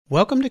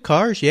Welcome to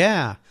Cars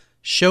Yeah,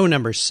 show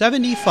number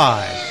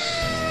 75.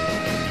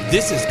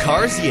 This is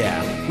Cars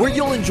Yeah, where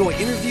you'll enjoy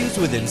interviews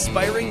with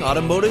inspiring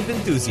automotive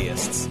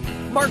enthusiasts.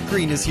 Mark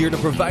Green is here to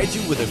provide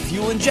you with a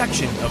fuel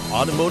injection of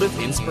automotive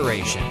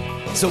inspiration.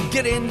 So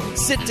get in,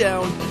 sit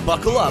down,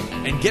 buckle up,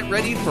 and get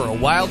ready for a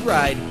wild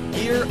ride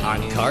here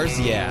on Cars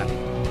Yeah.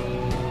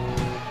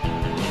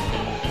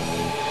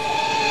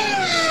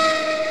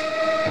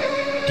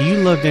 Do you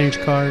love vintage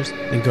cars?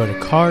 Then go to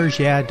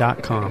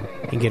carsyeah.com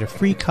and get a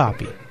free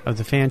copy of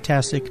the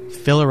fantastic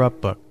Filler Up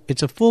book.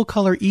 It's a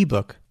full-color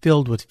ebook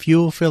filled with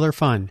fuel filler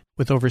fun,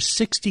 with over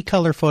 60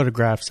 color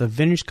photographs of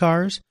vintage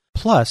cars,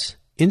 plus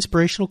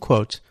inspirational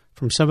quotes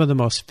from some of the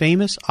most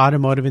famous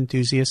automotive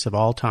enthusiasts of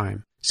all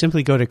time.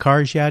 Simply go to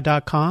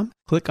carsyeah.com,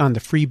 click on the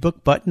free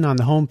book button on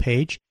the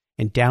homepage,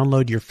 and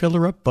download your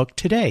Filler Up book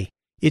today.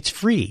 It's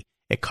free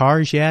at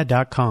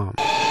carsyeah.com.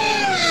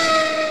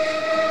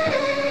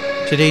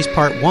 Today's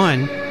part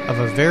one of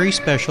a very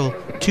special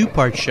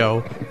two-part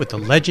show with the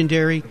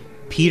legendary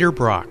Peter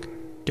Brock.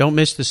 Don't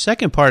miss the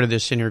second part of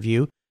this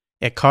interview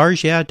at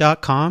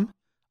carsyeah.com,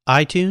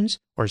 iTunes,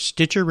 or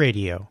Stitcher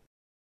Radio.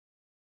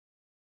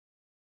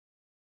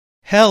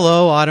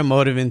 Hello,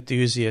 automotive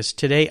enthusiasts.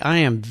 Today I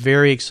am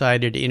very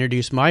excited to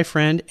introduce my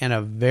friend and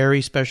a very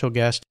special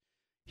guest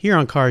here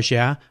on Cars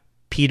Yeah,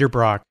 Peter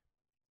Brock.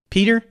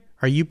 Peter,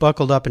 are you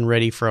buckled up and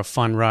ready for a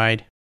fun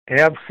ride?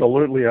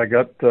 Absolutely. I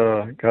got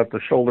the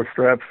shoulder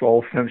straps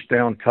all cinched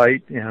down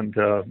tight and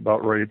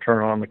about ready to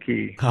turn on the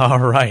key. All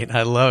right.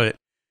 I love it.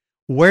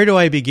 Where do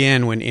I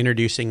begin when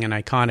introducing an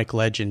iconic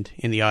legend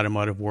in the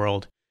automotive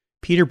world?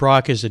 Peter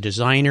Brock is a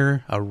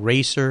designer, a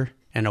racer,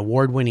 an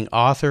award-winning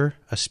author,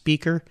 a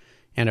speaker,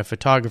 and a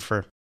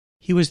photographer.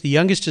 He was the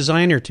youngest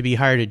designer to be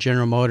hired at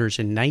General Motors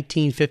in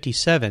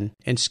 1957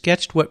 and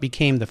sketched what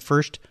became the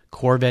first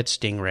Corvette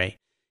Sting Ray.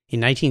 In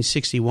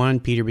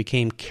 1961, Peter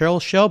became Carroll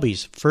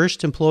Shelby's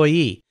first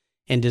employee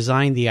and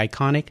designed the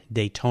iconic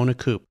Daytona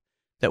Coupe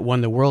that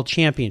won the World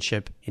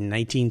Championship in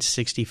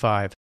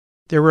 1965.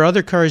 There were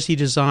other cars he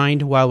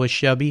designed while with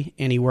Shelby,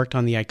 and he worked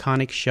on the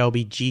iconic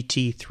Shelby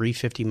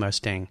GT350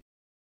 Mustang.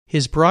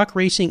 His Brock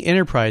Racing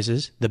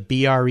Enterprises, the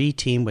BRE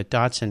team with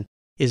Datsun,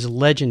 is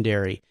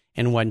legendary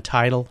and won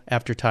title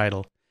after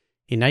title.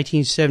 In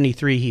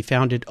 1973, he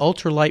founded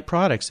Ultralight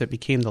Products that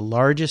became the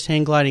largest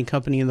hang gliding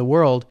company in the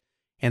world,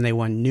 and they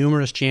won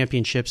numerous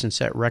championships and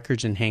set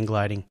records in hang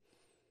gliding.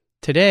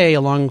 Today,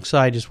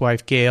 alongside his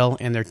wife Gayle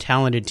and their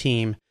talented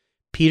team,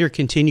 Peter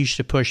continues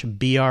to push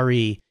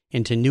BRE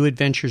into new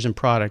adventures and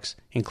products,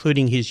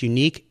 including his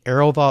unique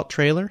Aerovault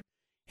trailer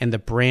and the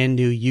brand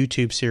new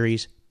YouTube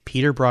series,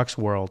 Peter Brock's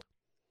World.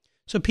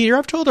 So Peter,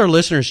 I've told our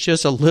listeners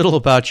just a little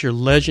about your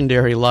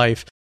legendary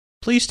life.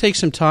 Please take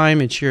some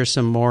time and share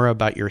some more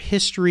about your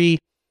history,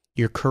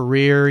 your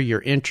career,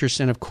 your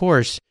interests, and of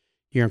course,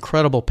 your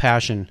incredible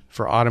passion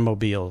for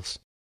automobiles.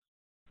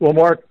 Well,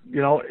 Mark,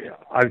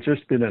 I've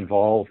just been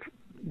involved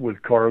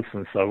with cars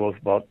since I was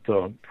about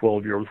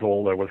 12 years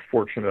old. I was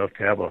fortunate enough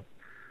to have a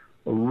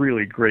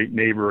really great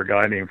neighbor, a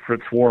guy named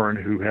Fritz Warren,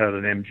 who had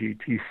an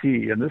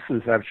MGTC, and this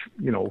is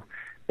actually,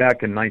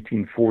 back in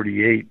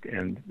 1948,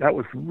 and that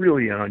was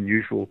really an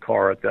unusual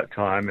car at that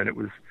time, and it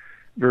was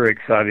very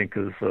exciting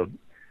because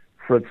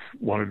Fritz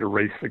wanted to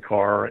race the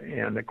car,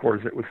 and of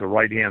course it was a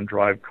right-hand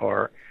drive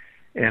car,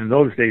 and in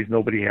those days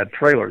nobody had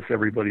trailers.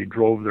 Everybody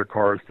drove their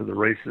cars to the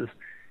races,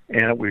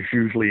 and it was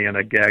usually in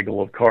a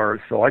gaggle of cars,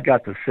 so I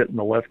got to sit in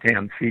the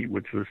left-hand seat,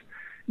 which was,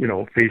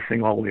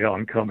 facing all the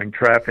oncoming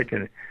traffic,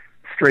 and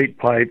straight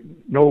pipe,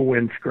 no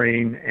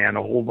windscreen, and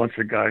a whole bunch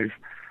of guys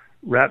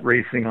rat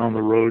racing on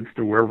the roads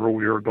to wherever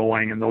we were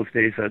going. In those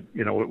days, it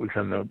was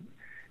in the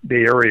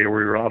Bay Area.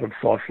 We were out of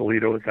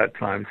Sausalito at that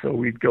time, so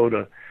we'd go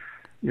to,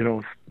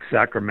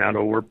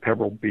 Sacramento or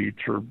Pebble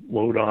Beach or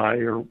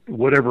Lodi or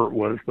whatever it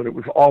was, but it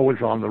was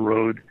always on the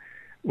road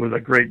with a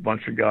great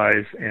bunch of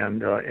guys.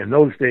 And in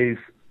those days,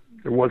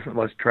 there wasn't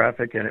much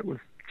traffic, and it was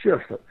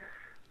just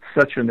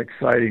such an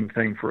exciting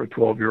thing for a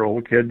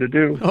 12-year-old kid to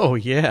do. Oh,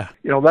 yeah.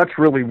 That's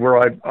really where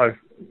I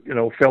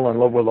fell in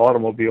love with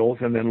automobiles,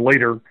 and then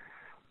later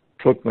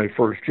took my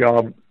first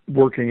job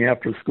working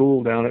after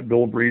school down at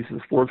Bill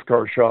Breeze's sports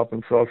car shop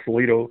in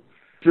Sausalito,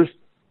 just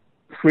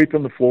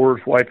sweeping the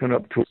floors, wiping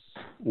up tools,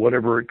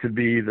 whatever it could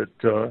be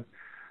that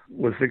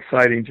was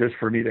exciting just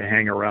for me to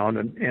hang around,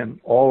 and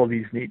all of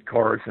these neat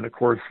cars. And, of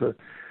course,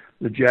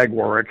 the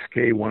Jaguar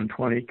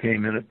XK120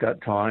 came in at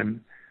that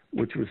time,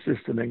 which was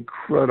just an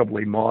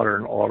incredibly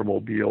modern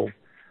automobile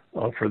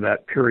for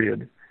that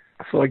period.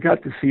 So I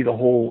got to see the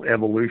whole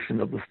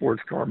evolution of the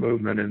sports car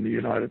movement in the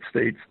United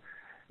States.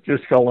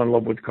 Just fell in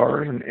love with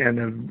cars and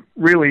have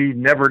really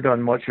never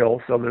done much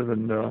else other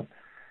than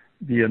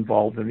be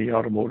involved in the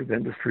automotive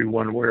industry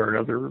one way or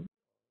another,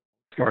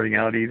 starting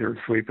out either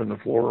sweeping the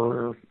floor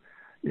or,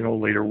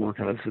 later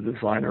working as a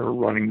designer or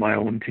running my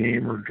own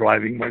team or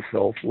driving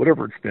myself,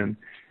 whatever it's been.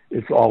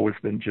 It's always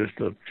been just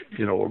a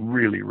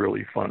really,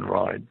 really fun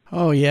ride.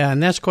 Oh, yeah,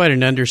 and that's quite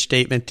an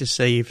understatement to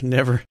say you've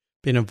never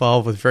been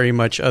involved with very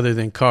much other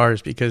than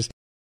cars, because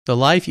The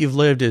life you've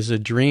lived is a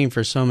dream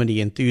for so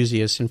many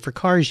enthusiasts, and for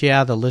Cars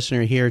Yeah, the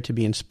listener here, to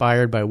be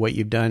inspired by what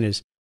you've done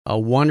is a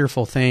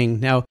wonderful thing.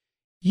 Now,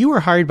 you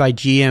were hired by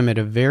GM at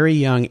a very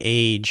young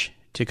age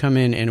to come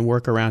in and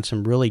work around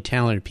some really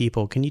talented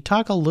people. Can you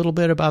talk a little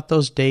bit about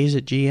those days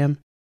at GM?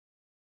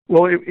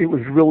 Well, it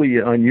was really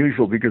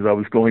unusual because I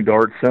was going to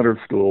art center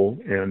school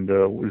and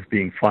was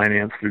being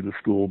financed through the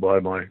school by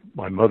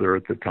my mother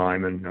at the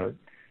time, and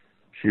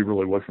she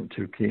really wasn't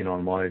too keen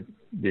on my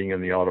being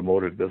in the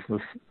automotive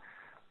business,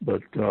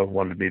 but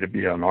wanted me to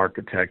be an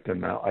architect.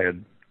 And I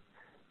had,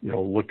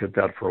 looked at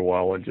that for a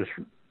while, and just,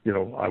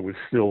 I was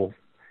still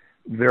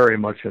very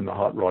much in the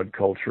hot rod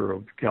culture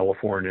of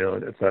California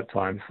at that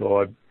time.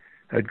 So I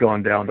had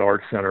gone down to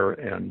art center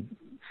and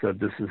said,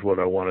 this is what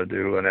I want to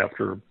do. And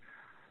after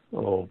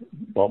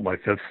about my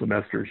fifth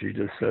semester, she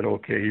just said,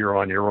 okay, you're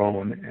on your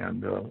own.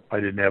 And I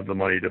didn't have the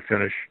money to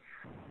finish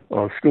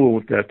school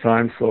at that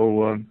time.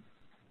 So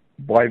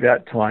by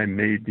that time,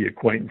 made the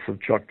acquaintance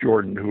of Chuck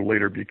Jordan, who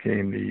later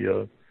became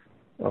the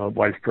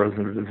vice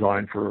president of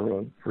design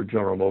for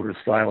General Motors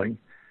styling.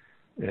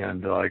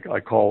 And I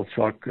called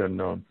Chuck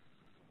and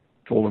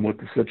told him what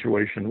the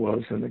situation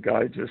was. And the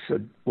guy just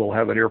said, we'll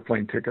have an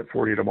airplane ticket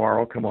for you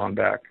tomorrow. Come on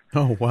back.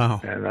 Oh, wow.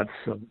 And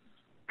that's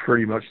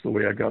pretty much the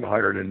way I got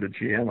hired into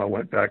GM. I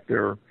went back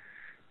there,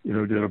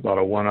 did about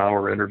a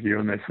 1-hour interview,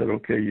 and they said,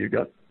 okay, you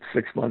got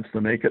 6 months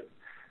to make it.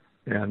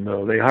 And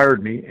they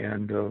hired me,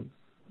 and,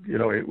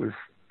 it was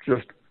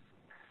just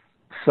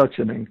such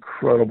an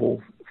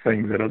incredible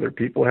thing that other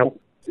people helped.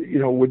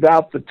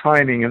 Without the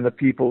timing and the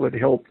people that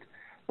helped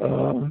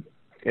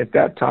at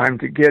that time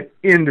to get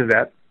into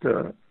that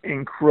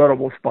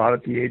incredible spot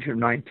at the age of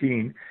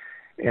 19,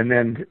 and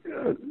then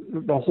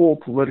the whole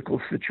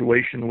political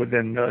situation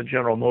within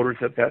General Motors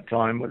at that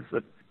time was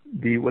that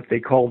what they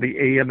call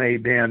the AMA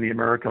ban, the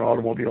American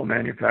Automobile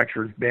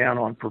Manufacturers ban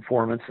on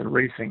performance and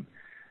racing,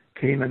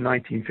 came in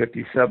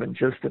 1957,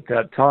 just at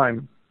that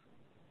time.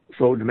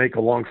 So to make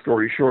a long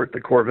story short,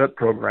 the Corvette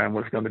program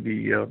was going to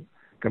be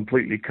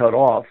completely cut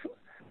off.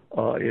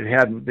 It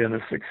hadn't been a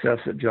success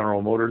at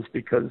General Motors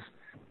because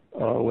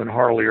when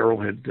Harley Earl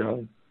had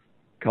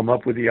come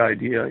up with the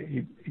idea,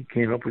 he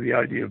came up with the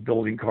idea of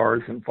building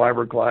cars in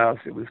fiberglass.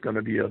 It was going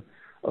to be a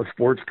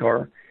sports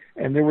car.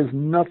 And there was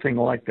nothing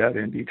like that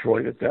in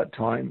Detroit at that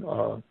time.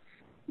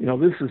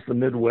 This is the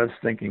Midwest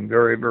thinking,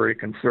 very, very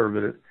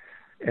conservative.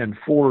 And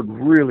Ford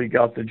really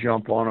got the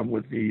jump on them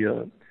with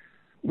the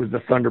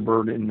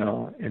Thunderbird in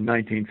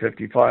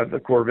 1955. The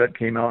Corvette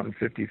came out in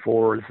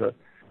 54 as a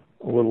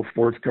little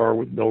sports car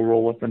with no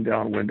roll up and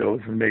down windows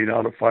and made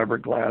out of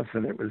fiberglass.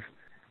 And it was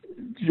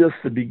just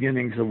the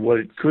beginnings of what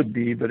it could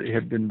be, but it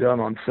had been done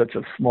on such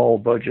a small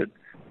budget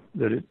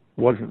that it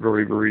wasn't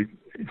very, very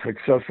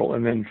successful.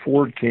 And then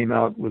Ford came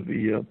out with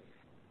the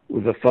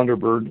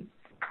Thunderbird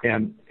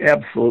and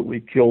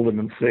absolutely killed them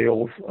in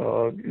sales.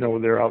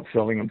 They're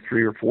outselling them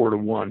 3 or 4 to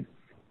 1.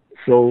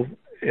 So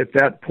at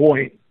that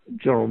point,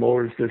 General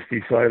Motors just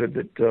decided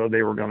that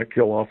they were going to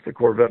kill off the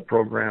Corvette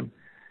program.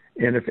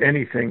 And if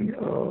anything,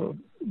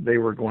 they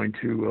were going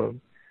to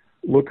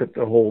look at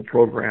the whole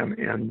program,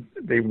 and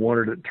they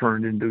wanted it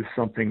turned into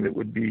something that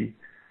would be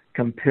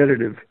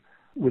competitive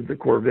with the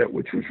Corvette,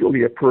 which was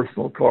really a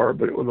personal car,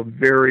 but it was a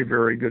very,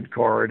 very good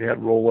car. It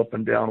had roll up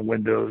and down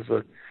windows,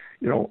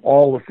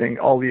 all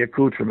the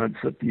accoutrements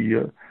that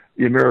the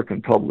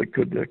American public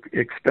could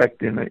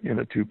expect in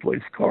a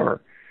two-place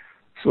car.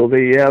 So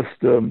they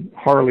asked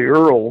Harley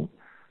Earl,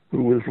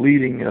 who was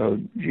leading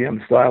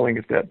GM styling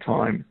at that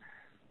time,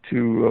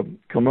 to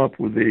come up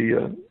with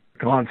a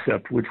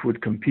concept which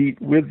would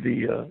compete with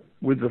the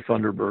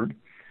Thunderbird,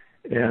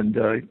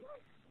 and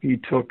he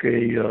took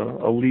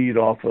a lead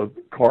off a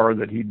car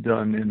that he'd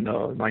done in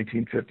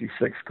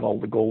 1956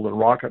 called the Golden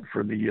Rocket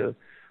for the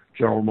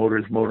General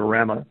Motors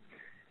Motorama,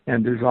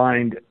 and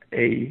designed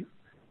a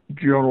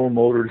General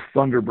Motors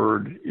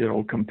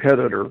Thunderbird,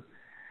 competitor.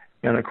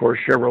 And of course,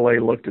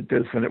 Chevrolet looked at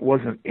this, and it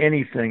wasn't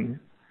anything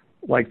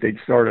like they'd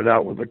started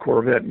out with the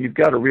Corvette. And you've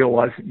got to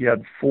realize that you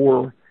had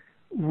 4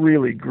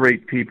 really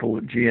great people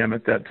at GM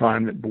at that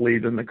time that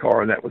believed in the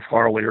car. That was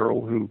Harley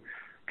Earl, who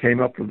came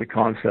up with the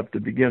concept to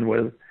begin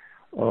with.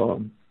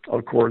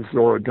 Of course,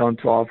 Zora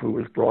Duntov, who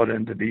was brought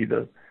in to be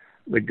the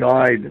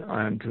guide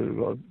and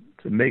to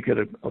make it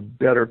a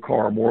better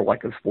car, more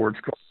like a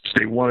sports car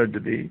they wanted to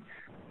be.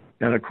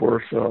 And of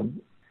course,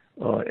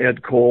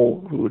 Ed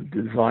Cole, who had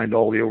designed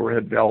all the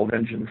overhead valve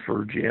engines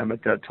for GM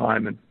at that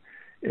time, and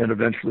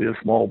eventually a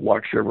small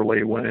block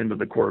Chevrolet went into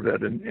the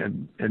Corvette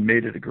and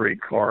made it a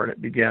great car, and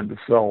it began to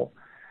sell.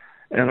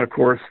 And of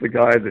course, the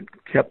guy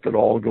that kept it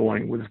all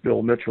going was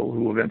Bill Mitchell,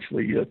 who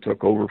eventually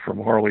took over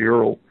from Harley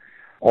Earl.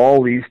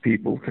 All these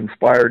people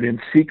conspired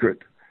in secret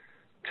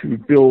to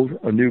build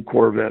a new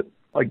Corvette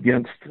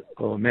against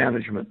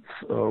management's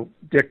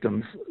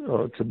dictums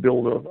to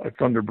build a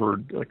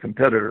Thunderbird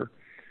competitor.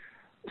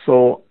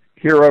 So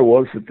here I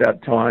was at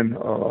that time.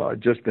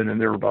 I'd just been in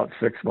there about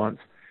 6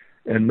 months.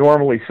 And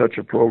normally such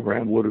a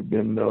program would have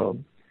been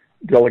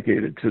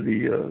delegated to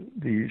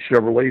the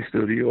Chevrolet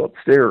studio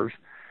upstairs.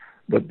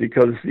 But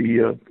because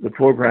the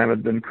program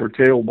had been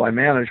curtailed by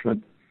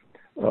management,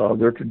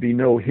 there could be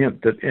no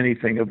hint that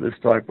anything of this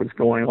type was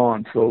going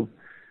on. So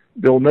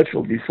Bill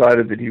Mitchell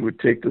decided that he would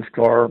take this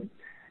car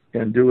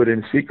and do it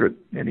in secret,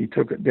 and he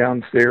took it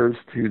downstairs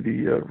to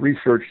the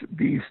Research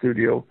B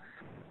studio,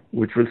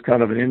 which was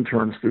kind of an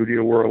intern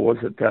studio where I was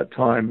at that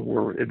time,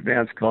 where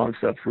advanced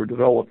concepts were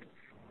developed,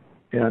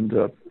 and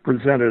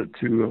presented it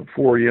to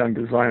 4 young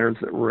designers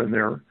that were in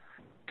there,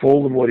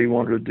 told them what he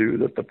wanted to do,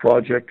 that the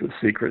project was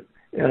secret,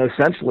 and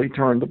essentially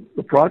turned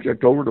the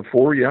project over to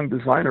 4 young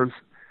designers,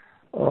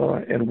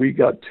 and we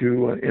got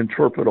to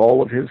interpret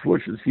all of his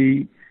wishes.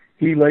 He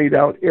laid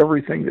out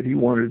everything that he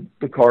wanted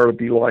the car to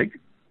be like.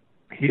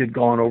 He had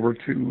gone over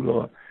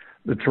to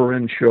the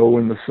Turin show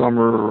in the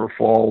summer or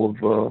fall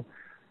of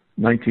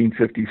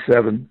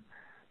 1957,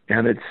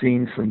 and had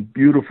seen some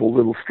beautiful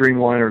little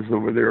streamliners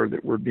over there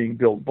that were being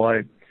built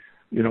by,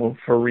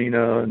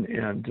 Farina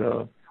and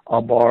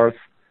Abarth,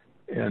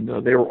 and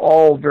they were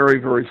all very,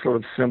 very sort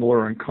of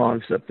similar in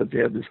concept, that they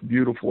had this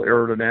beautiful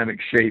aerodynamic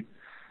shape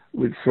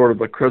with sort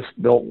of a crisp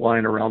belt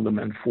line around them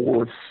and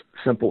 4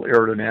 simple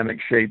aerodynamic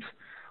shapes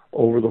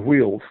over the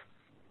wheels.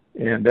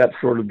 And that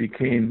sort of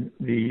became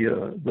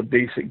the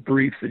basic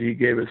brief that he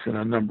gave us in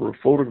a number of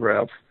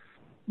photographs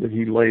that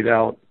he laid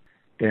out.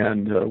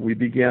 And we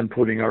began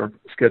putting our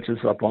sketches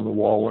up on the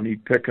wall, and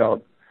he'd pick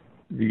out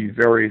the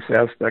various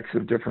aspects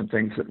of different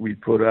things that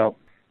we'd put out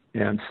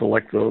and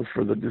select those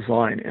for the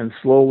design. And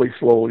slowly,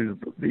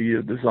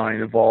 the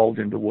design evolved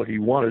into what he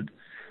wanted.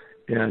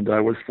 And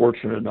I was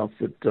fortunate enough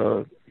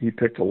that he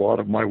picked a lot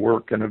of my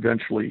work, and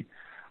eventually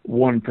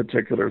one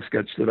particular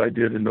sketch that I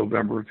did in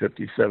November of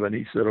 57,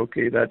 he said,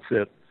 okay, that's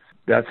it.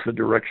 That's the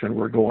direction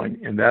we're going.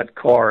 And that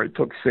car, it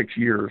took 6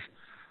 years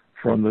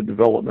from the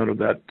development of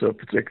that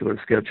particular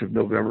sketch of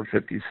November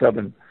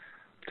 57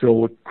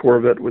 till the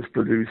Corvette was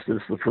produced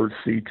as the first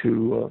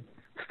C2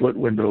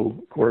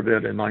 split-window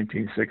Corvette in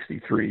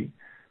 1963.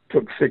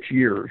 Took 6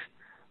 years,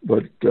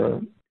 but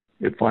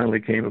it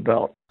finally came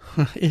about.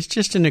 It's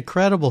just an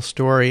incredible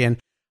story, and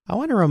I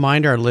want to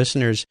remind our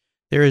listeners,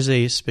 there is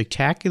a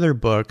spectacular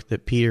book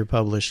that Peter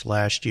published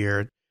last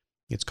year.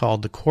 It's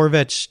called The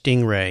Corvette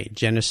Sting Ray,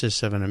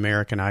 Genesis of an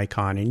American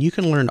Icon. And you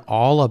can learn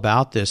all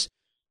about this,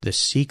 the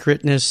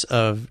secretness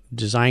of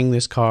designing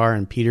this car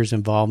and Peter's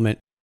involvement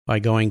by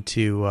going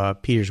to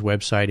Peter's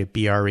website at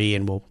BRE,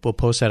 and we'll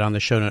post that on the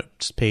show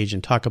notes page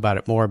and talk about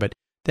it more. But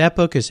that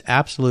book is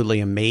absolutely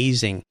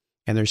amazing,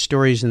 and there's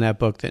stories in that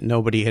book that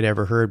nobody had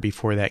ever heard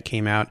before that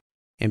came out,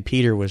 and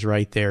Peter was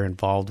right there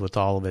involved with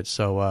all of it.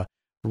 So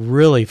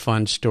really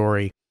fun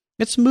story.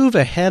 Let's move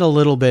ahead a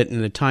little bit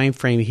in the time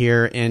frame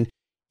here, and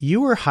you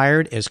were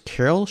hired as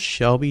Carroll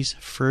Shelby's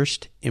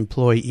first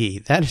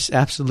employee. That is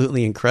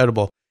absolutely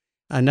incredible.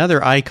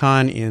 Another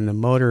icon in the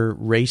motor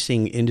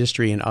racing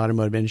industry and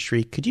automotive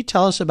industry. Could you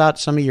tell us about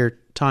some of your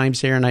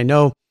times there? And I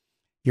know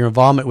your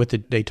involvement with the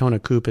Daytona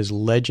Coupe is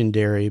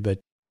legendary, but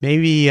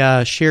maybe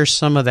share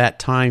some of that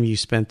time you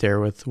spent there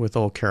with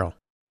old Carroll.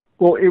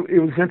 Well, it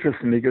was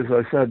interesting because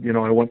I said,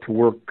 I went to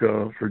work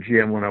for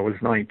GM when I was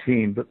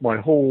 19, but my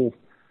whole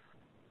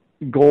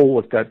goal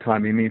at that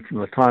time, from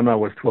the time I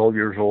was 12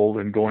 years old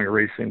and going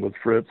racing with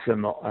Fritz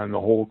and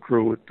the whole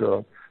crew at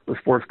the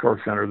sports car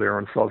center there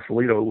in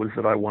Sausalito, was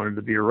that I wanted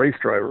to be a race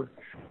driver.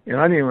 And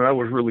I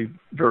was really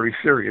very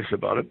serious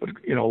about it, but,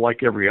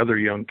 like every other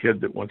young kid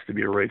that wants to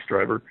be a race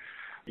driver,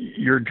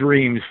 your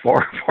dreams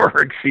far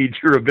exceed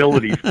your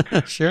abilities.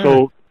 Sure.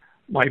 So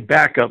my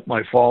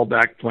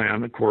fallback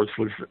plan, of course,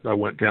 was I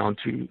went down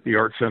to the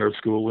Art Center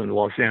School in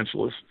Los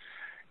Angeles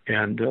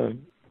and,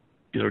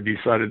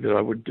 decided that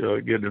I would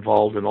get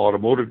involved in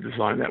automotive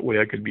design. That way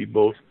I could be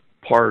both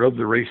part of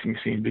the racing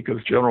scene,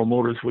 because General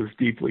Motors was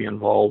deeply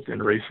involved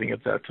in racing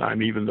at that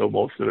time, even though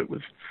most of it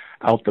was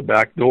out the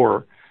back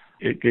door.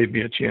 It gave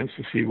me a chance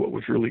to see what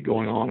was really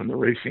going on in the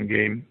racing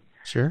game.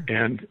 Sure.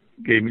 And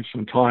gave me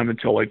some time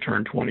until I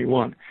turned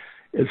 21.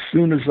 As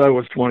soon as I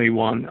was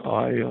 21,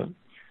 I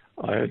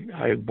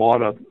had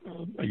bought a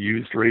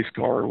used race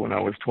car when I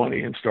was 20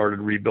 and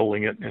started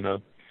rebuilding it in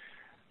a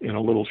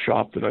little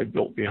shop that I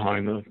built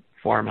behind the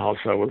farmhouse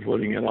I was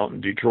living in out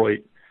in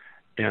Detroit,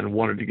 and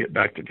wanted to get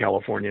back to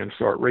California and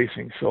start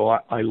racing. So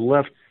I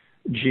left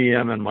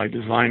GM and my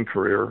design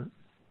career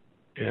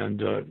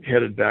and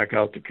headed back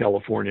out to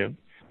California.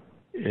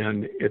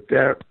 And at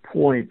that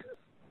point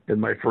in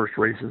my first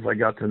races, I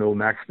got to know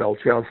Max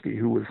Balchowski,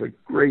 who was a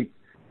great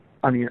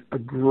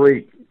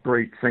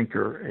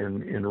thinker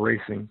in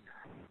racing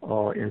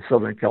in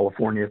Southern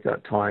California at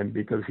that time,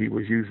 because he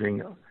was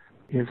using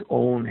his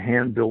own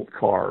hand-built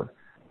car.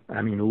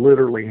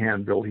 Literally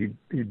hand-built.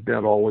 He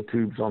bent all the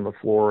tubes on the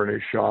floor in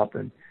his shop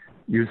and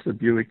used the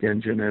Buick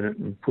engine in it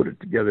and put it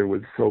together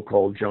with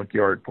so-called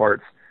junkyard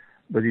parts.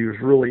 But he was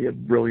really a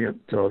brilliant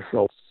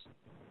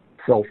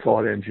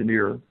self-taught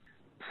engineer.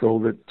 So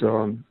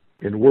that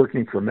in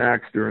working for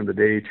Max during the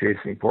day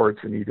chasing parts,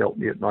 and he'd help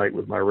me at night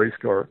with my race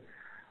car,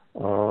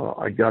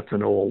 I got to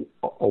know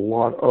a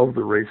lot of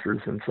the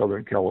racers in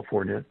Southern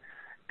California.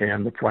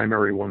 And the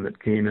primary one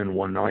that came in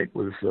one night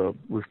was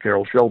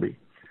Carroll Shelby.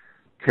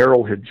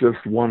 Carroll had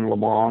just won Le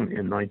Mans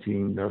in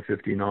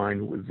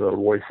 1959 with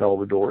Roy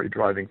Salvadori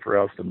driving for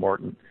Aston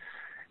Martin,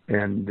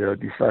 and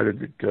decided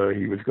that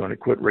he was going to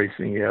quit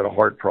racing. He had a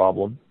heart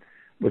problem,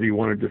 but he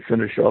wanted to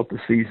finish out the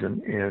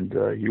season,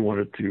 and he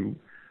wanted to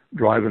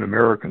drive an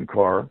American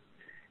car,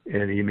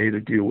 and he made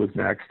a deal with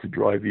Max to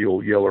drive the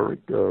Old Yeller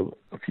at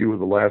a few of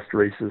the last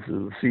races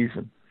of the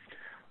season.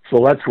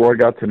 So that's where I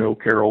got to know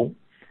Carroll,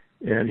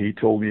 and he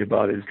told me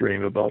about his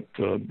dream about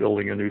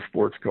building a new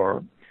sports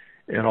car,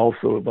 and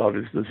also about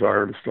his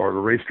desire to start a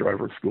race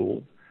driver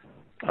school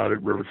out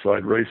at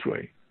Riverside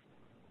Raceway.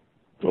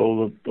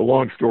 So the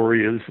long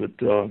story is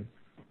that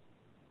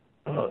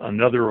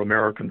another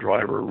American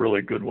driver, a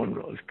really good one,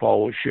 was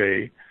Paul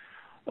O'Shea,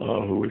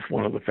 who was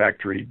one of the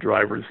factory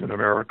drivers in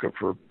America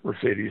for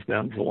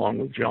Mercedes-Benz, along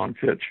with John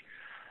Fitch.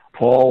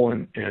 Paul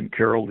and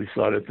Carroll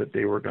decided that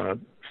they were going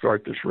to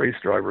start this race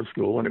driver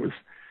school, and it was,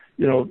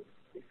 you know,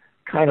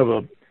 kind of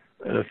an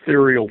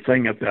ethereal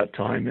thing at that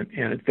time.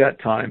 And at that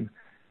time,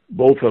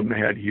 both of them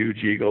had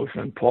huge egos,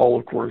 and Paul,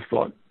 of course,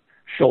 thought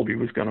Shelby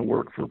was going to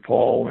work for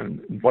Paul,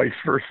 and vice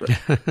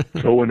versa.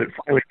 So when it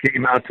finally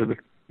came out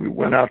we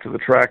went out to the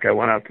track. I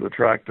went out to the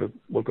track to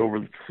look over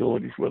the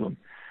facilities with them.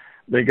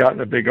 They got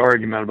in a big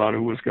argument about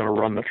who was going to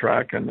run the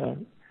track,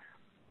 and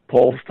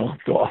Paul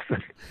stomped off.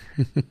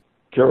 And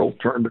Carroll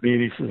turned to me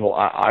and he says, "Well,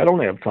 I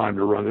don't have time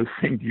to run this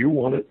thing. Do you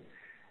want it?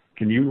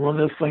 Can you run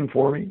this thing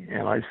for me?"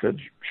 And I said,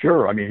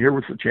 "Sure." I mean, here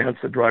was a chance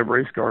to drive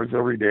race cars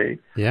every day,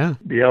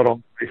 be out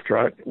on the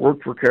racetrack,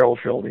 work for Carroll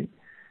Shelby.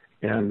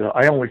 And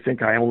I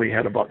only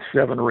had about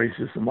 7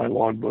 races in my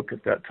logbook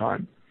at that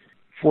time.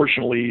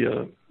 Fortunately,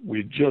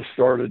 we just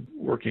started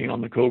working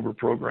on the Cobra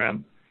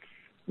program,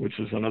 which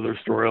is another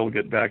story I'll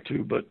get back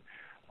to. But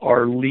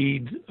our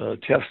lead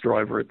test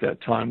driver at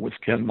that time was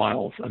Ken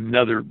Miles,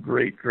 another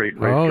great race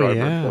driver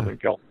in Southern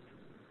California.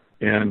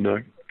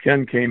 And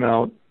Ken came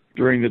out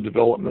during the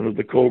development of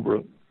the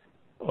Cobra.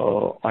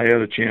 I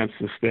had a chance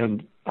to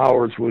spend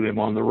hours with him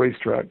on the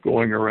racetrack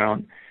going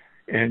around,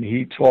 and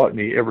he taught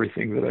me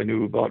everything that I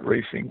knew about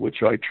racing,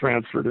 which I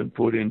transferred and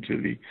put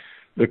into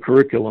the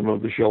curriculum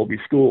of the Shelby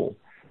School.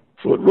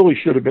 So it really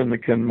should have been the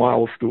Ken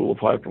Miles School of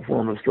High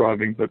Performance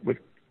Driving, but with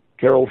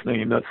Carroll's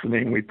name, that's the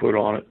name we put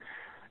on it.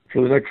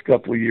 For the next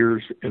couple of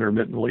years,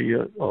 intermittently,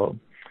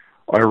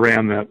 I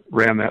ran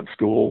that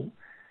school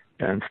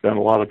and spent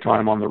a lot of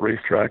time on the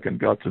racetrack and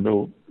got to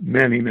know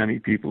many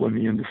people in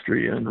the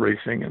industry and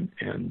racing.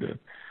 And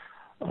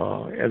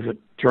as it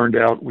turned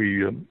out,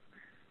 we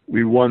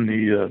won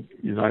the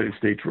United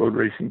States Road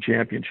Racing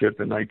Championship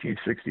in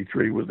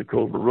 1963 with the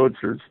Cobra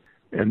Roadsters.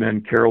 And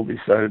then Carroll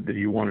decided that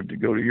he wanted to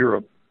go to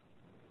Europe.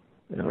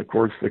 And of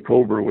course, the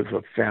Cobra was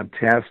a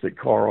fantastic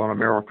car on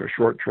America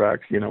short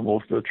tracks. You know,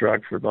 most of the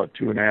tracks were about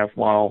 2.5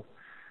 mile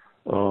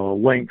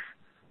length.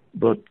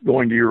 But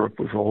going to Europe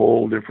was a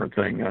whole different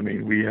thing. I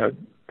mean, we had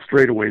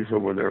straightaways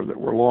over there that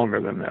were longer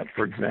than that,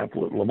 for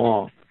example, at Le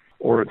Mans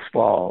or at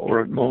Spa or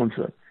at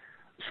Monza.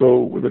 So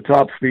with a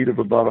top speed of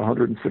about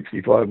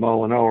 165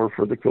 mile an hour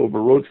for the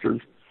Cobra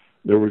Roadsters,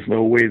 there was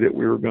no way that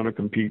we were going to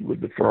compete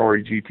with the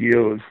Ferrari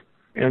GTOs.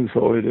 And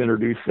so it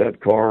introduced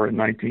that car in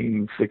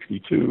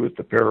 1962 at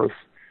the Paris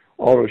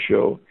Auto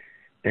Show,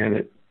 and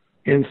it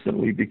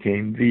instantly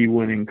became the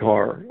winning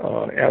car.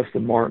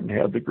 Aston Martin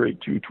had the great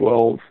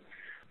 212s.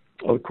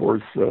 Of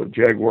course,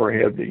 Jaguar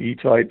had the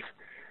E-types,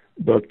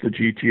 but the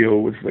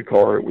GTO was the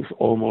car. It was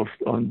almost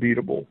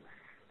unbeatable.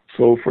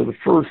 So for the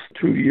first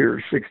 2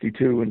 years,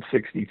 62 and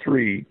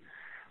 63,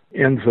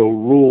 Enzo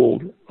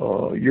ruled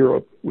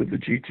Europe with the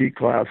GT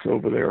class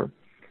over there.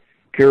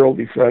 Carroll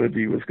decided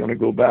he was going to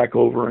go back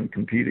over and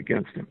compete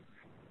against him.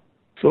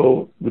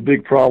 So the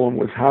big problem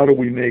was, how do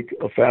we make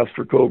a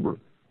faster Cobra?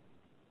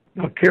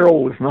 Now,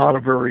 Carroll was not a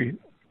very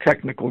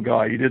technical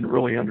guy. He didn't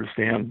really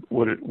understand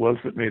what it was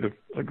that made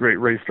a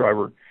great race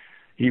driver.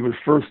 He was,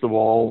 first of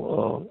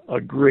all, a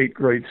great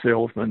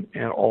salesman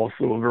and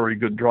also a very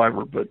good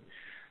driver, but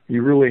he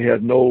really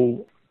had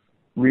no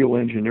real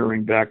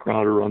engineering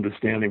background or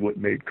understanding what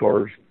made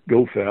cars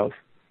go fast.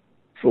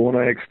 So when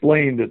I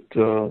explained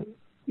that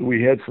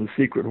we had some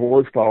secret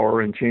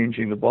horsepower in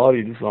changing the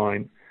body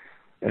design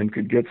and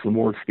could get some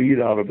more speed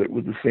out of it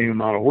with the same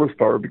amount of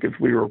horsepower, because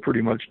we were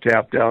pretty much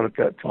tapped out at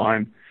that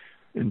time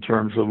in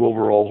terms of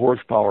overall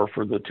horsepower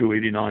for the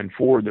 289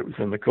 Ford that was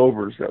in the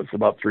Cobras. That was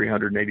about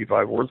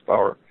 385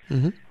 horsepower.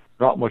 Mm-hmm.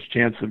 Not much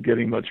chance of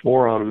getting much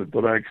more out of it,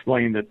 but I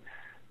explained that,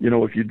 you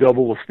know, if you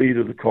double the speed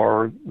of the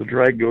car, the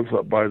drag goes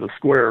up by the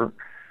square,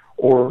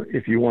 or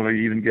if you want to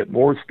even get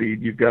more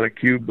speed, you've got to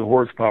cube the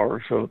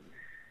horsepower. So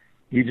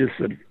he just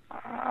said,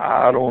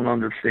 "I don't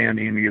understand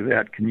any of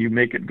that. Can you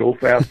make it go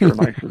faster?"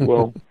 And I said,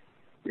 "Well,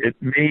 it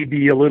may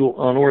be a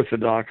little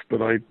unorthodox,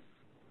 but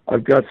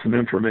I've got some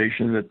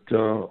information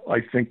that I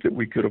think that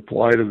we could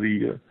apply to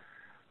the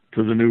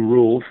new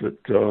rules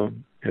that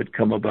had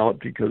come about,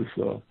 because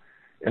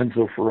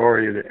Enzo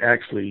Ferrari had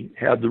actually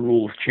had the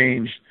rules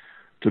changed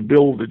to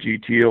build the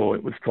GTO.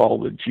 It was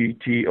called the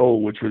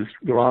GTO, which was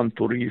Gran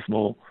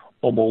Turismo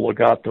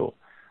Omologato.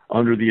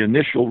 Under the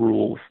initial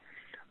rules,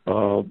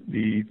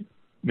 the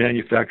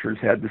manufacturers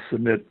had to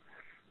submit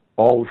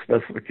all the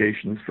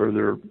specifications for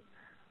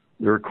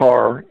their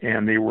car,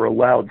 and they were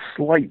allowed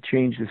slight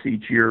changes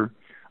each year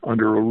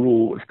under a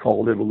rule that was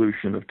called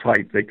evolution of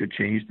type. They could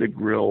change the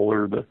grille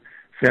or the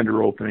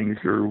fender openings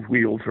or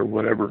wheels or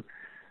whatever.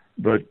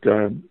 But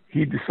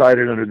he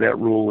decided under that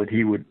rule that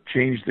he would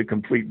change the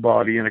complete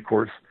body, and of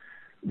course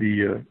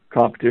the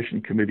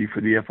competition committee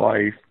for the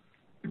FIA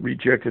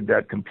rejected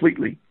that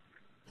completely.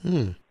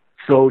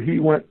 So he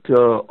went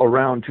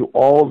around to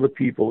all the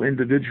people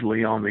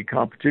individually on the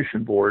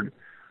competition board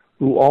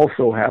who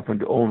also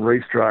happened to own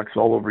racetracks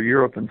all over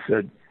Europe and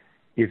said,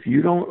 if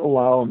you don't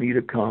allow me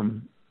to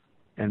come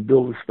and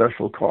build a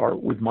special car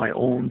with my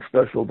own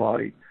special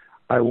body,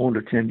 I won't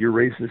attend your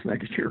races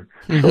next year.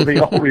 So they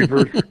all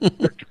reversed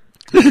it.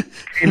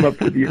 Came up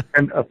with the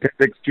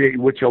Appendix J,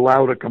 which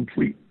allowed a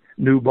complete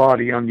new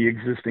body on the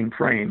existing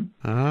frame.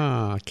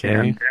 Okay.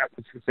 And that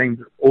was the thing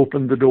that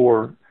opened the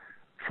door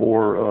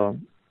for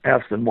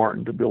Aston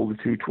Martin to build the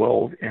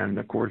 212, and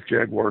of course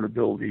Jaguar to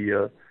build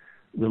the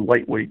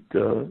lightweight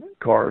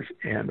cars,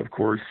 and of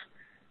course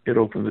it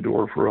opened the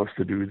door for us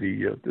to do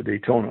the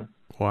Daytona.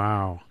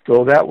 Wow.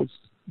 So that was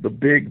the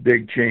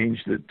big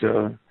change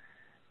that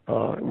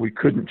we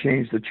couldn't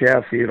change the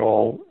chassis at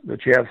all. The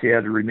chassis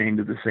had to remain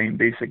to the same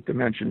basic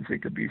dimensions.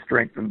 It could be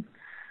strengthened,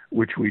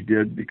 which we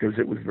did because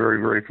it was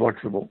very, very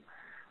flexible.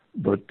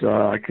 But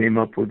I came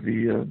up with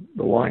the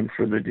lines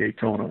for the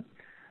Daytona.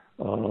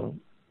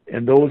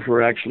 And those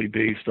were actually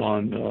based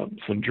on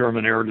some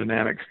German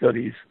aerodynamic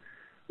studies,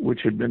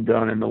 which had been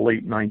done in the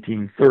late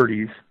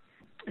 1930s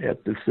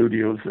at the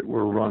studios that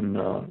were run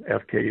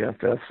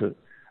FKFS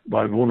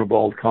by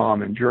Wunderbaud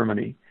Kamm in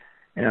Germany,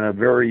 and a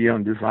very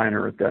young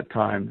designer at that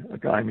time, a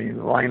guy named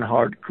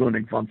Reinhard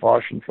König von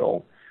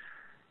Fauschenfeld.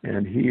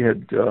 And he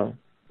had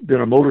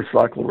been a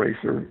motorcycle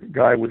racer, a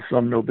guy with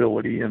some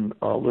nobility and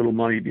a little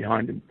money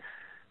behind him,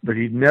 but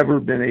he'd never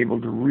been able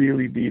to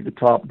really be the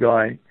top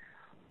guy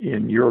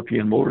in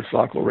European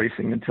motorcycle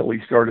racing until he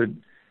started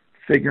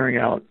figuring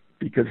out,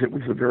 because it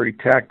was a very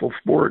tactile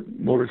sport,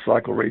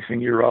 motorcycle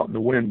racing, you're out in the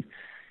wind.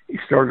 He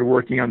started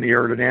working on the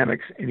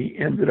aerodynamics, and he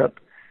ended up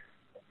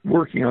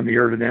working on the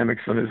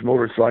aerodynamics on his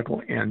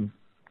motorcycle and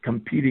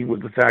competing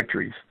with the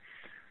factories.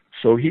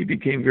 So he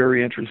became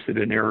very interested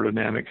in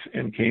aerodynamics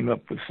and came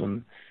up with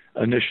some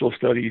initial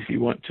studies. He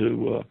went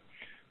to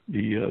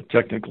the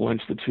Technical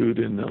Institute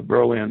in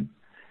Berlin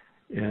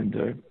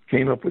and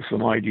came up with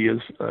some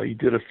ideas. He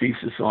did a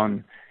thesis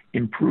on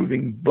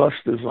improving bus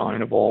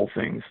design of all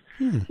things,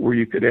 where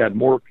you could add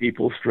more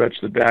people,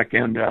 stretch the back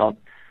end out,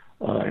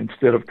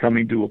 instead of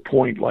coming to a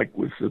point like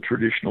was the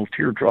traditional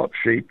teardrop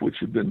shape, which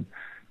had been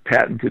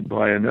patented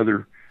by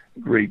another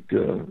great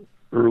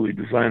early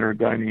designer, a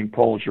guy named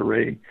Paul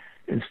Jarret.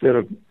 Instead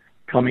of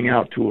coming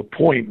out to a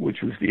point,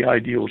 which was the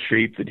ideal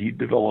shape that he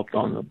developed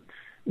on the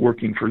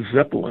working for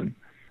Zeppelin,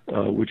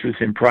 which was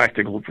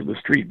impractical for the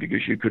street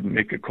because you couldn't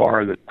make a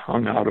car that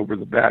hung out over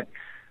the back.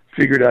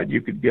 Figured out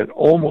you could get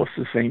almost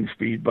the same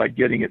speed by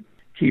getting it,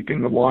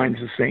 keeping the lines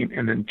the same,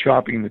 and then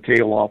chopping the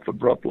tail off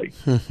abruptly.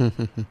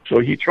 So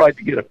he tried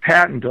to get a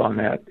patent on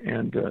that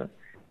and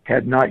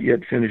had not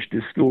yet finished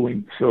his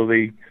schooling. So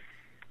they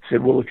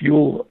said, well, if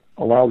you'll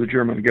allow the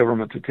German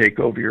government to take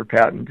over your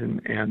patent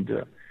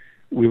and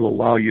we'll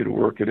allow you to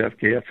work at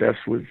FKFS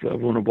with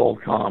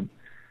Wunderbaud Kamm,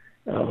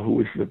 who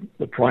was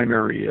the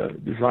primary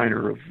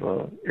designer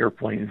of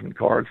airplanes and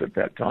cars at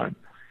that time.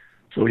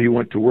 So he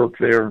went to work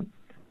there,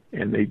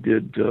 and they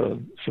did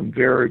some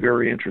very,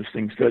 very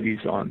interesting studies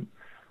on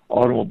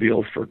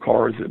automobiles for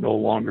cars that no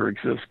longer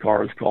exist,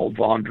 cars called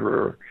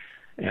Wanderer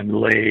and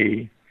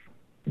Lay,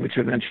 which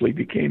eventually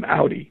became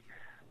Audi.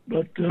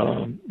 But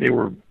they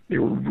were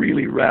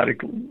really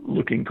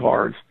radical-looking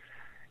cars,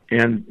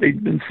 and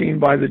they'd been seen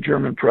by the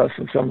German press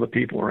and some of the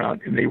people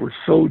around, and they were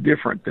so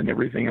different than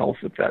everything else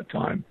at that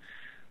time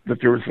that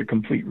there was a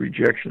complete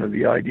rejection of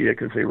the idea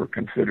because they were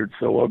considered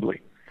so ugly.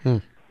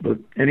 But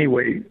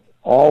anyway,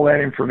 all that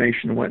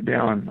information went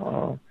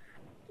down.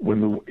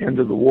 When the end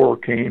of the war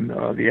came,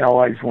 the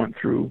Allies went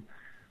through,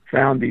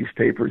 found these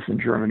papers in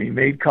Germany,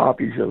 made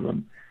copies of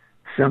them,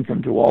 sent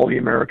them to all the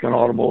American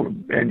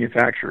automotive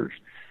manufacturers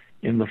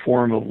in the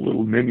form of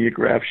little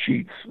mimeograph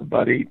sheets,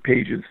 about 8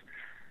 pages.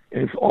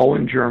 And it's all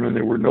in German.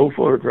 There were no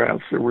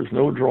photographs. There was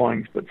no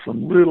drawings, but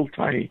some little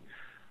tiny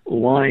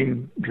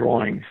line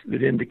drawings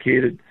that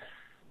indicated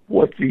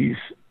what these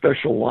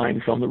special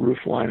lines on the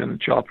roofline and the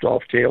chopped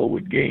off tail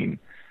would gain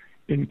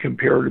in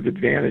comparative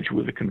advantage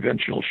with a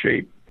conventional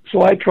shape.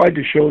 So I tried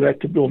to show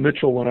that to Bill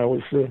Mitchell when I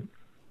was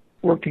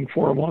working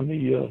for him on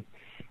the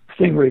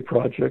Sting Ray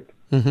project.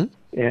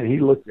 And he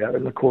looked at it,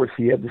 and of course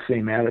he had the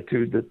same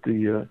attitude that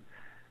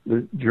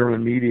the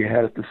German media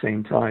had at the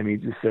same time. He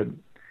just said,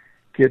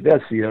 "Kid,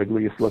 that's the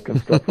ugliest looking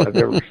stuff I've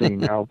ever seen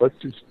now. Let's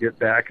just get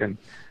back and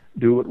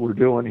do what we're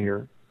doing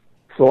here."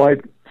 So I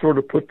sort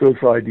of put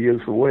those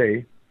ideas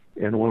away,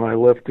 and when I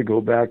left to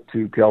go back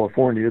to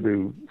California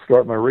to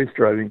start my race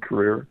driving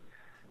career,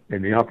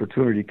 and the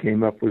opportunity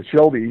came up with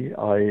Shelby,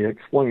 I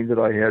explained that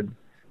I had,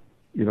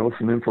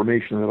 some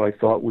information that I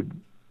thought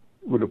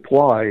would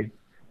apply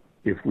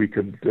if we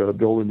could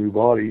build a new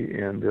body.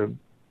 And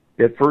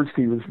At first,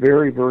 he was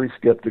very, very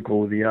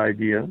skeptical of the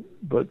idea,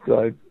 but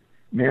I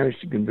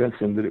managed to convince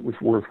him that it was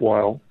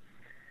worthwhile,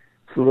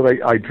 so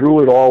that I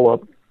drew it all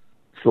up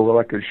so that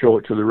I could show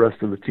it to the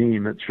rest of the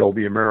team at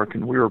Shelby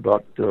American. We were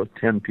about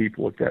 10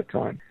 people at that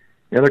time.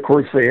 And, of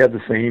course, they had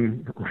the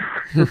same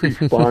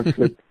response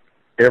that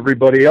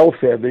everybody else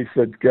had. They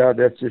said, God,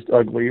 that's just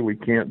ugly. We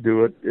can't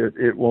do it.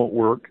 It won't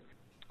work.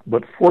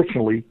 But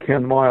fortunately,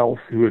 Ken Miles,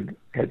 who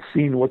had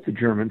seen what the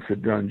Germans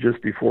had done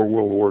just before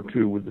World War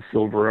II with the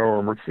Silver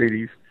Arrow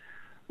Mercedes,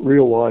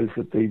 realized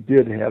that they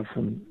did have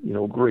some,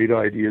 great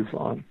ideas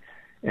on.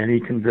 And he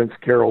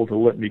convinced Carroll to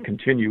let me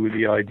continue with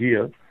the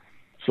idea.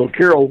 So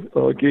Carroll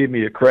gave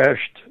me a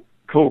crashed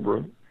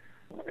Cobra.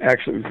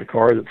 Actually, it was a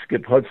car that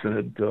Skip Hudson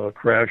had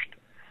crashed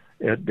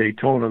at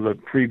Daytona the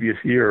previous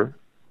year.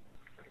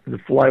 The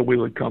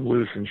flywheel had come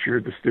loose and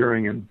sheared the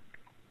steering, and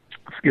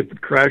Skip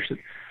had crashed it.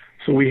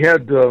 So we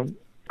had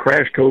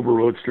crashed Cobra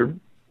Roadster.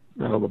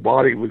 The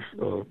body was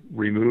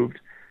removed.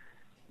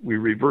 We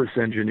reverse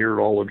engineered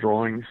all the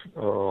drawings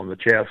on the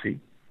chassis,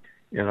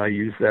 and I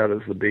used that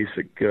as the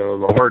basic,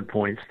 the hard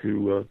points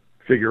to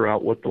figure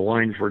out what the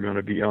lines were going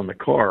to be on the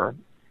car.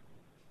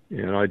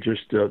 And I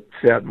just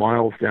sat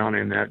Miles down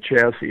in that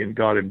chassis and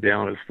got him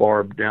down as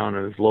far down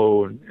and as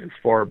low and as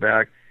far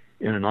back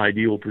in an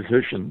ideal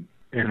position.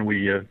 And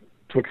we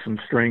took some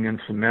string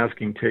and some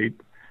masking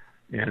tape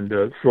and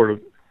sort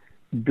of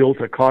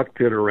built a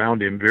cockpit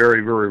around him,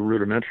 very, very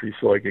rudimentary,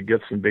 so I could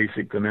get some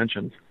basic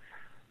dimensions.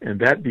 And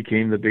that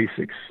became the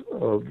basics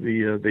of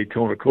the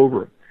Daytona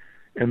Cobra.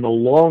 And the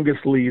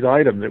longest lead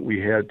item that we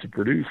had to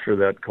produce for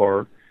that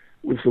car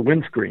was the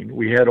windscreen.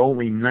 We had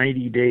only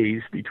 90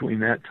 days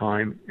between that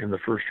time and the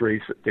first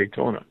race at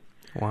Daytona.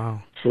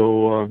 Wow.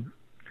 So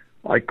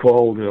I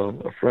called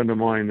a friend of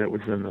mine that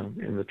was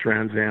in the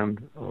Trans Am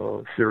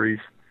series,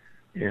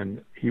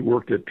 and he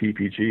worked at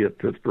PPG at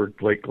Pittsburgh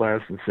Plate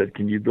Glass, and said,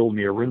 can you build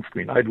me a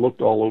windscreen? I'd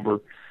looked all over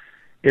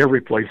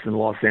every place in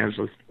Los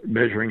Angeles,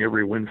 measuring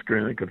every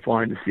windscreen I could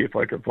find to see if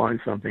I could find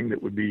something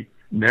that would be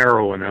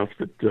narrow enough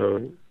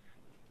that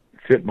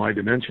fit my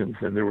dimensions,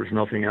 and there was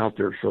nothing out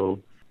there. So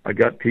I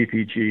got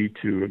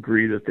PPG to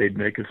agree that they'd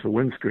make us a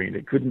windscreen.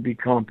 It couldn't be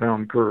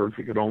compound curves.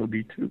 It could only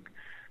be two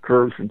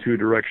curves in two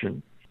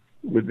directions.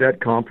 With that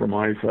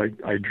compromise,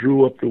 I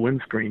drew up the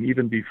windscreen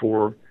even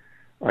before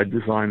I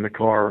designed the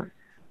car,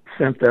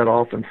 sent that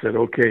off and said,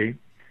 okay,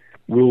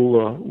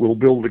 we'll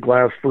build the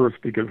glass first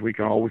because we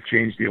can always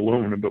change the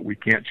aluminum, but we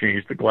can't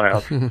change the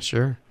glass.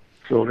 Sure.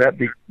 So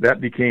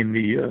that became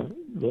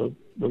the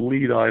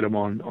lead item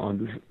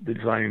on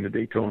designing the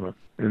Daytona.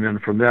 And then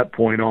from that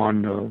point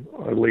on,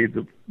 I laid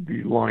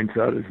the lines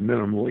out as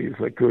minimally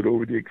as I could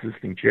over the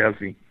existing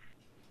chassis.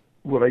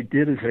 What I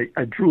did is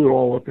I drew it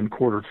all up in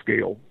quarter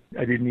scale.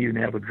 I didn't even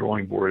have a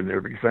drawing board in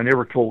there because I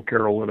never told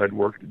Carroll that I'd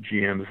worked at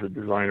GM as a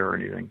designer or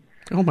anything.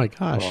 Oh, my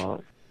gosh.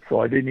 So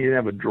I didn't even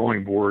have a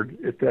drawing board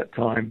at that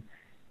time,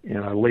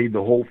 and I laid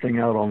the whole thing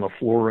out on the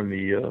floor in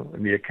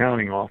the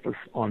accounting office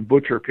on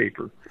butcher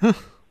paper. Huh.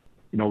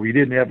 We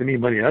didn't have any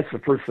money. That's the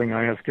first thing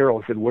I asked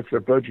Carroll. I said, what's their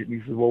budget? And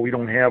he said, well, we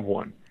don't have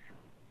one.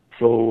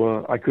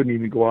 So I couldn't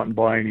even go out and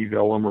buy any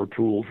vellum or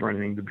tools or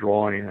anything to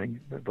draw anything.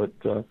 But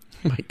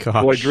my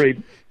gosh. So I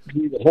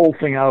drew the whole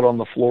thing out on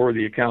the floor of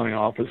the accounting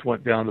office,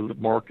 went down to the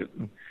market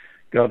and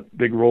got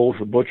big rolls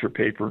of butcher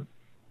paper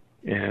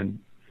and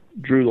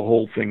drew the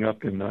whole thing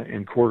up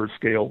in quarter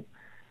scale.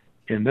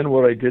 And then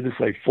what I did is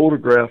I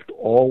photographed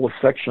all the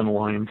section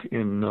lines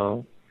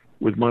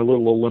with my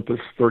little Olympus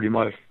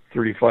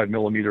 35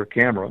 millimeter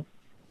camera,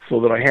 so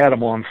that I had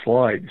them on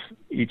slides,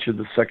 each of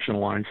the section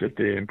lines at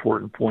the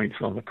important points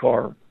on the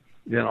car.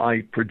 Then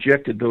I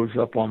projected those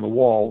up on the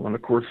wall, and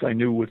of course I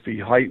knew what the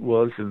height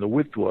was and the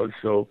width was,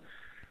 so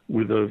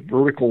with a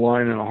vertical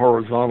line and a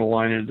horizontal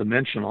line and a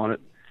dimension on it,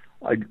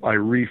 I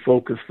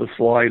refocused the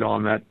slide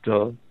on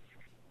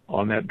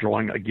that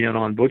drawing again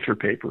on butcher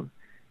paper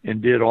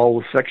and did all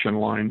the section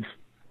lines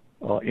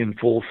in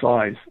full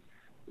size.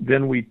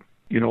 Then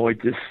I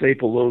just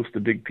stapled those to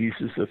big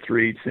pieces of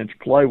 3/8-inch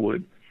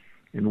plywood,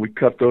 and we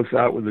cut those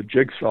out with a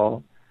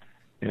jigsaw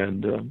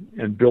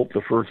and built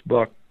the first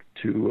buck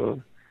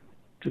to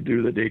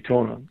do the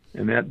Daytona.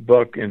 And that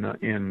buck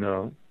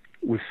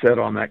was set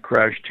on that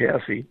crashed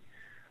chassis.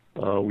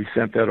 We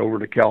sent that over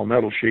to Cal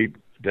Metal Shape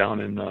down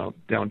in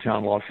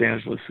downtown Los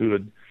Angeles,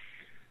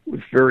 was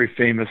very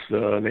famous.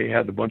 They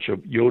had a bunch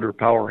of Yoder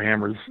power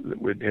hammers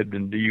that had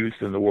been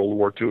used in the World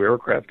War II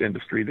aircraft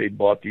industry. They'd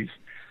bought these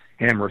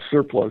hammer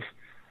surplus.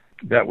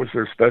 That was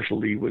their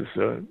specialty, was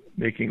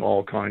making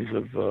all kinds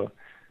of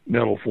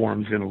metal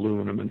forms in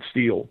aluminum and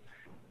steel.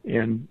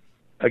 And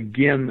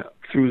again,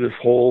 through this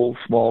whole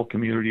small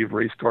community of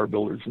race car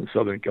builders in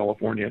Southern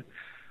California,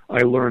 I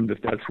learned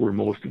that that's where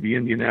most of the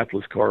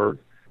Indianapolis car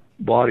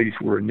bodies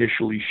were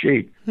initially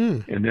shaped.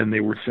 And then they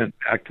were sent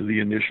back to the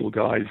initial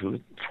guys, the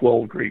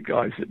 12 great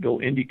guys that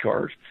built Indy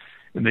cars,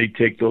 and they'd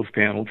take those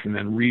panels and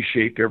then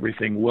reshape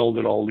everything, weld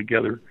it all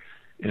together,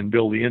 and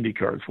build the Indy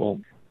cars. Well,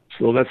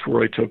 so that's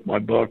where I took my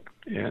buck,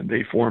 and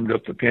they formed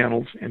up the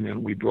panels, and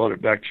then we brought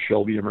it back to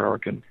Shelby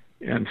American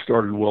and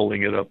started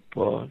welding it up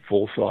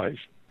full size.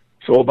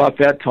 So about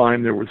that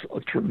time, there was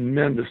a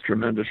tremendous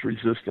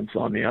resistance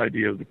on the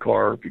idea of the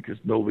car because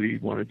nobody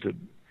wanted to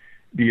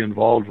be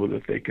involved with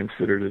it. They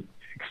considered it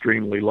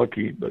extremely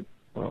lucky, but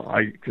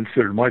I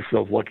considered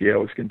myself lucky I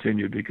was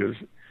continued because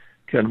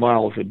Ken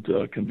Miles had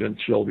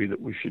convinced Shelby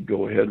that we should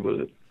go ahead with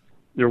it.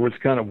 There was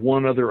kind of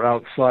one other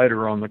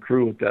outsider on the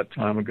crew at that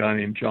time, a guy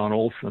named John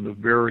Olson, a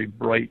very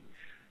bright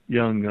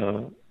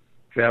young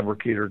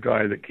fabricator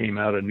guy that came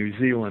out of New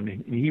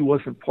Zealand. He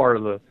wasn't part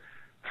of the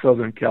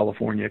Southern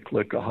California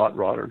clique of hot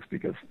rodders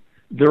because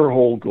their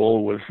whole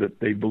goal was that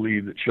they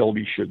believed that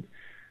Shelby should,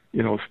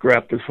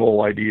 scrap this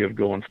whole idea of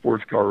going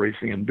sports car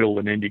racing and build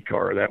an Indy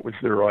car. That was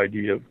their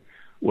idea of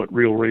what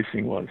real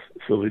racing was.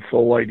 So this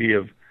whole idea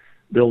of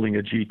building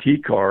a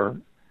GT car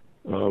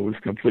was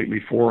completely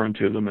foreign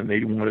to them, and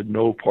they wanted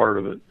no part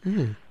of it.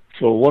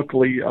 So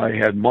luckily, I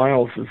had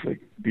Miles as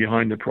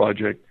behind the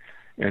project,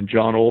 and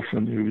John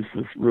Olson, who's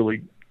this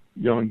really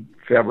young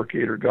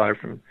fabricator guy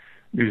from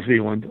New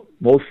Zealand.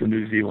 Most of the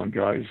New Zealand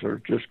guys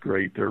are just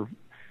great. They're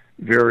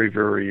very,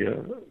 very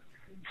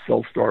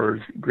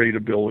self-starters, great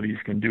abilities,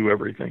 can do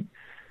everything.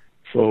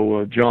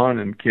 So John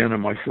and Ken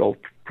and myself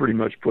pretty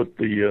much put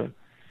the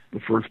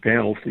first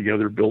panels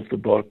together, built the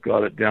buck,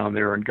 got it down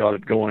there, and got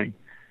it going.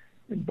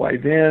 And by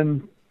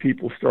then,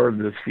 people started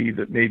to see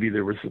that maybe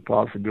there was a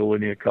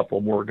possibility. A couple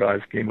more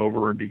guys came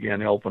over and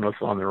began helping us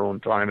on their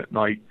own time at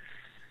night.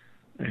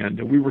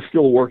 And we were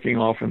still working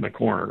off in the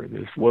corner.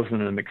 This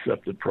wasn't an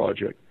accepted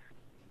project.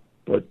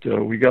 But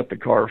we got the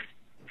car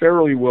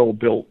fairly well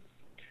built.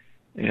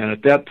 And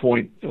at that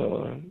point,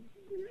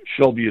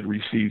 Shelby had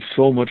received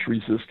so much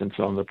resistance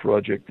on the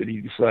project that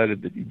he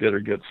decided that he better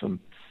get an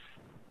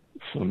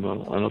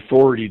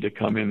authority to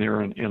come in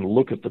there and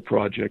look at the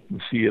project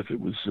and see if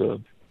it was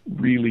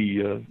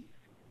really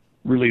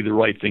the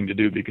right thing to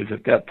do. Because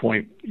at that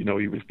point, he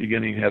was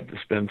beginning to have to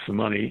spend some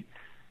money.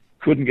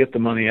 Couldn't get the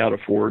money out of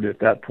Ford. At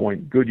that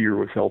point, Goodyear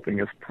was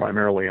helping us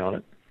primarily on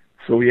it.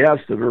 So he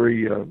asked a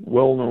very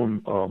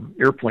well-known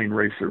airplane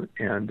racer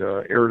and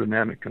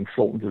aerodynamic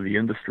consultant to the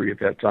industry at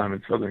that time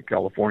in Southern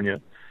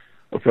California,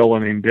 a fellow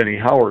named Benny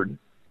Howard,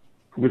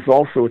 who was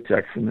also a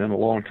Texan and a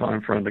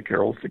longtime friend of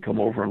Carroll's, to come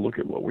over and look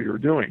at what we were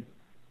doing.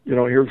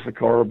 Here's the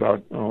car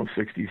about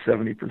 60,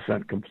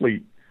 70%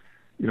 complete,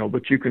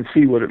 but you can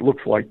see what it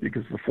looks like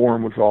because the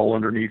form was all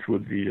underneath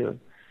with the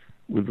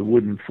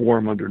wooden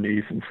form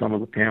underneath and some of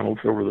the panels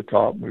over the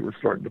top. We were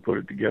starting to put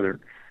it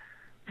together.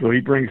 So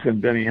he brings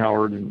in Benny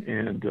Howard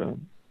and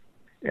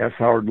asks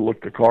Howard to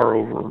look the car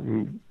over,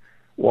 who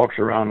walks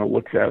around and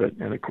looks at it,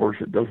 and of course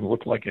it doesn't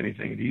look like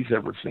anything he's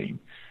ever seen.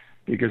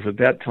 Because at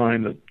that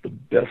time, the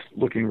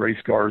best-looking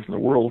race cars in the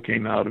world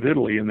came out of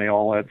Italy, and they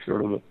all had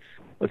sort of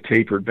a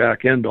tapered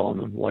back end on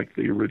them, like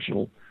the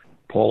original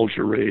Paul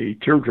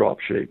Geret teardrop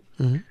shape.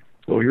 Mm-hmm.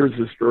 So here's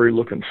this very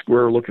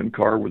square-looking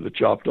car with a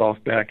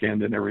chopped-off back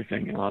end and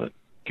everything on it.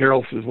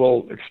 Carroll says,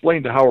 well,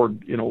 explain to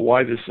Howard,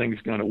 why this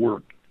thing's going to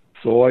work.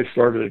 So I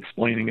started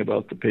explaining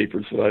about the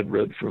papers that I'd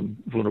read from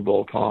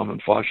Wunderbaum Kamm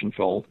and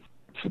Fauschenfeld.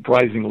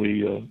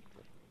 Surprisingly,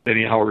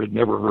 Benny Howard had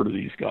never heard of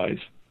these guys.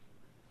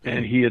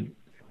 And he had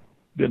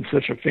been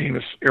such a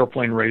famous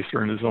airplane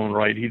racer in his own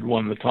right. He'd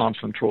won the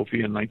Thompson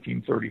Trophy in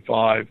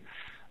 1935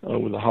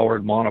 with the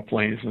Howard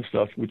monoplanes and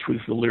stuff, which was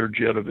the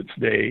Learjet of its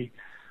day.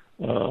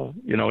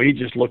 He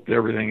just looked at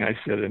everything I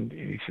said, and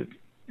he said,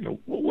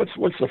 what's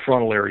the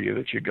frontal area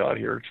that you got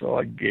here? So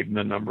I gave him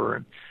the number,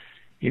 and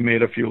he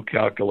made a few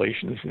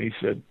calculations, and he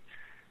said,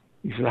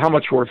 how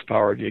much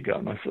horsepower do you got?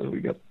 And I said, we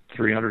got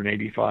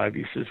 385.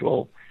 He says,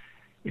 well,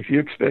 if you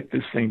expect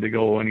this thing to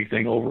go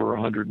anything over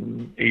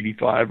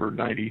 185 or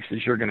 90, he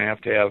says, you're going to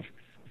have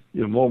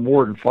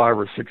more than 500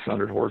 or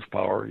 600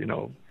 horsepower.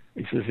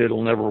 He says,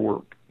 it'll never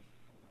work.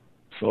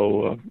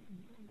 So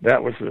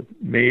that was a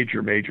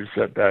major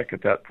setback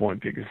at that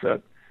point, because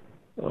that,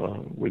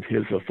 with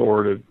his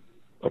authoritative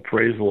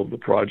appraisal of the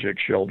project,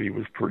 Shelby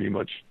was pretty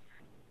much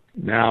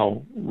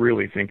now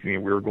really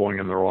thinking we were going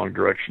in the wrong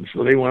direction.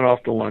 So they went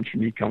off to lunch,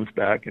 and he comes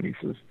back and he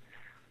says,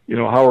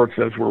 Howard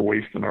says we're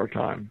wasting our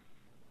time.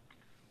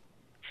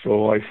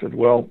 So I said,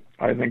 well,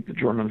 I think the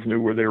Germans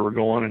knew where they were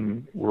going,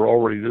 and we're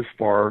already this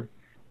far.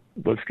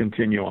 Let's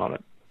continue on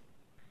it.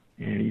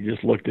 And he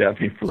just looked at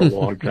me for a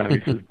long time.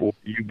 He says, boy,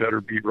 you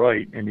better be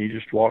right. And he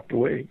just walked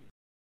away.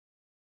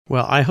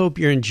 Well, I hope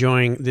you're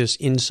enjoying this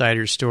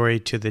insider story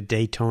to the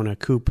Daytona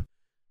Coupe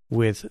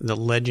with the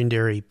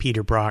legendary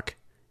Peter Brock.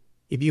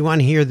 If you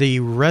want to hear the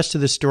rest of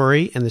the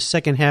story and the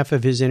second half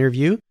of his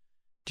interview,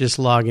 just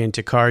log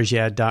into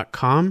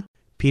carsyeah.com,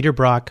 Peter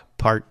Brock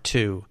Part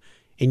 2,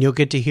 and you'll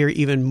get to hear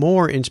even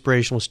more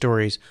inspirational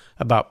stories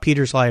about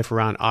Peter's life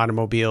around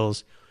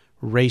automobiles,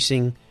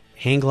 racing,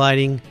 hang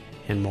gliding,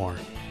 and more.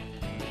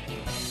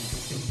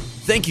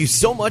 Thank you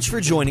so much for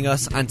joining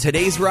us on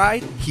today's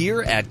ride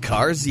here at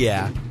Cars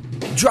Yeah.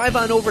 Drive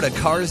on over to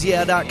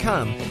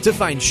carsyeah.com to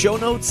find show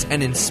notes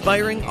and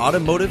inspiring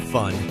automotive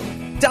fun.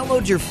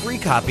 Download your free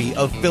copy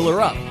of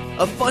Filler Up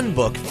a fun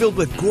book filled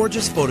with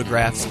gorgeous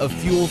photographs of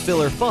fuel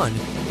filler fun,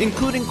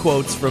 including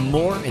quotes from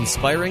more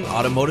inspiring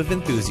automotive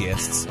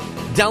enthusiasts.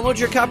 Download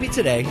your copy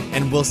today,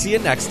 and we'll see you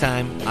next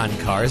time on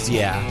Cars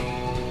Yeah!